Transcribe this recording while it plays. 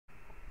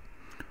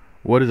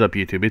What is up,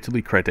 YouTube? It's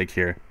Elite Crytek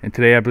here, and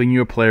today I bring you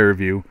a player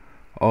review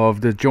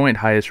of the joint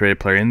highest rated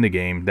player in the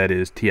game, that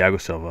is Thiago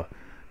Silva.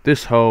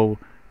 This hoe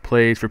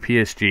plays for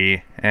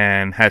PSG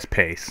and has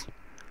pace.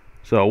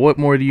 So what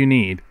more do you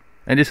need?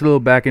 And just a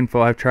little back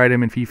info, I've tried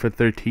him in FIFA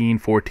 13,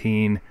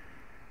 14,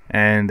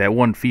 and that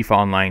one FIFA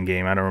online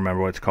game, I don't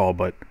remember what it's called,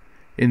 but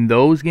in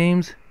those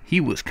games,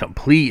 he was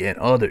complete and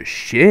other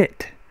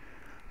shit.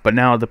 But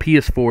now the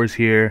PS4 is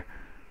here,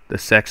 the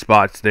sex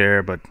bot's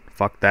there, but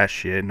fuck that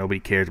shit, nobody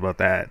cares about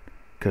that.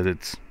 Because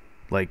it's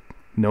like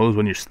knows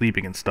when you're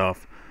sleeping and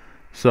stuff.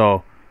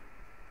 So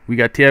we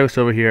got Thiago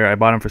Silva here. I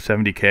bought him for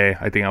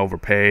 70k. I think I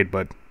overpaid,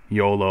 but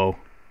YOLO,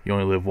 you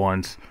only live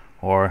once,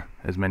 or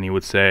as many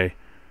would say,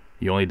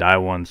 you only die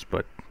once.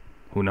 But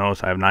who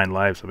knows? I have 9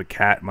 lives. I'm a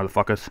cat,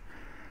 motherfuckers.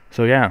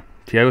 So yeah,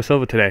 Thiago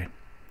Silva today.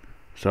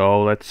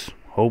 So let's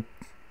hope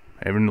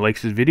everyone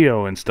likes this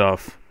video and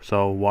stuff.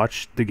 So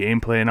watch the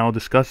gameplay and I'll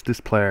discuss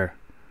this player,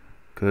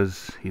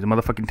 because he's a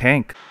motherfucking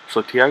tank.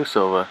 So Thiago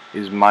Silva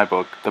is, in my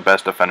book, the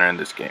best defender in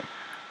this game.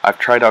 I've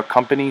tried out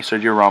Company,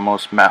 Sergio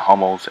Ramos, Matt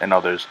Hummels, and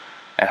others,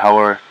 and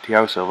however,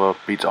 Thiago Silva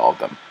beats all of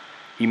them.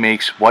 He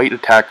makes white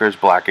attackers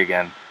black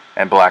again,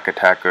 and black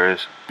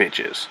attackers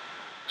bitches.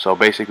 So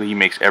basically he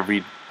makes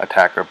every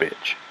attacker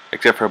bitch,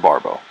 except for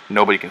Barbo.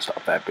 Nobody can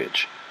stop that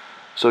bitch.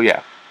 So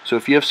yeah, so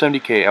if you have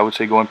 70k, I would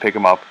say go and pick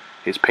him up.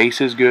 His pace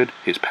is good,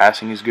 his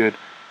passing is good,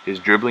 his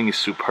dribbling is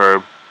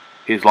superb,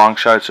 his long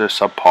shots are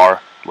subpar,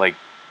 like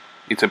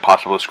it's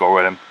impossible to score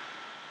with him.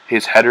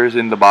 His headers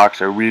in the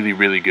box are really,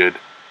 really good,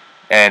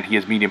 and he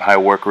has medium-high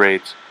work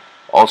rates.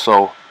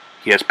 Also,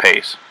 he has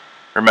pace.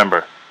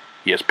 Remember,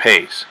 he has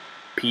pace.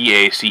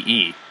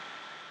 P-A-C-E.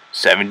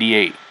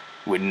 78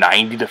 with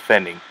 90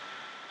 defending.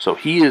 So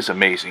he is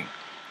amazing.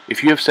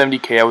 If you have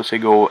 70k, I would say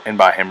go and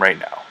buy him right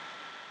now.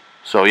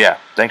 So yeah,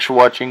 thanks for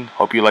watching.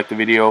 Hope you liked the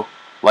video.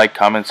 Like,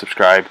 comment,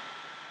 subscribe,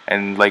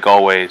 and like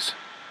always,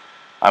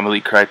 I'm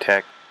Elite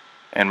Crytek.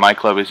 And my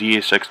club is EA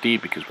sucks D,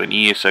 because when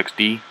EA sucks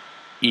D,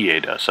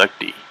 EA does suck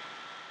D.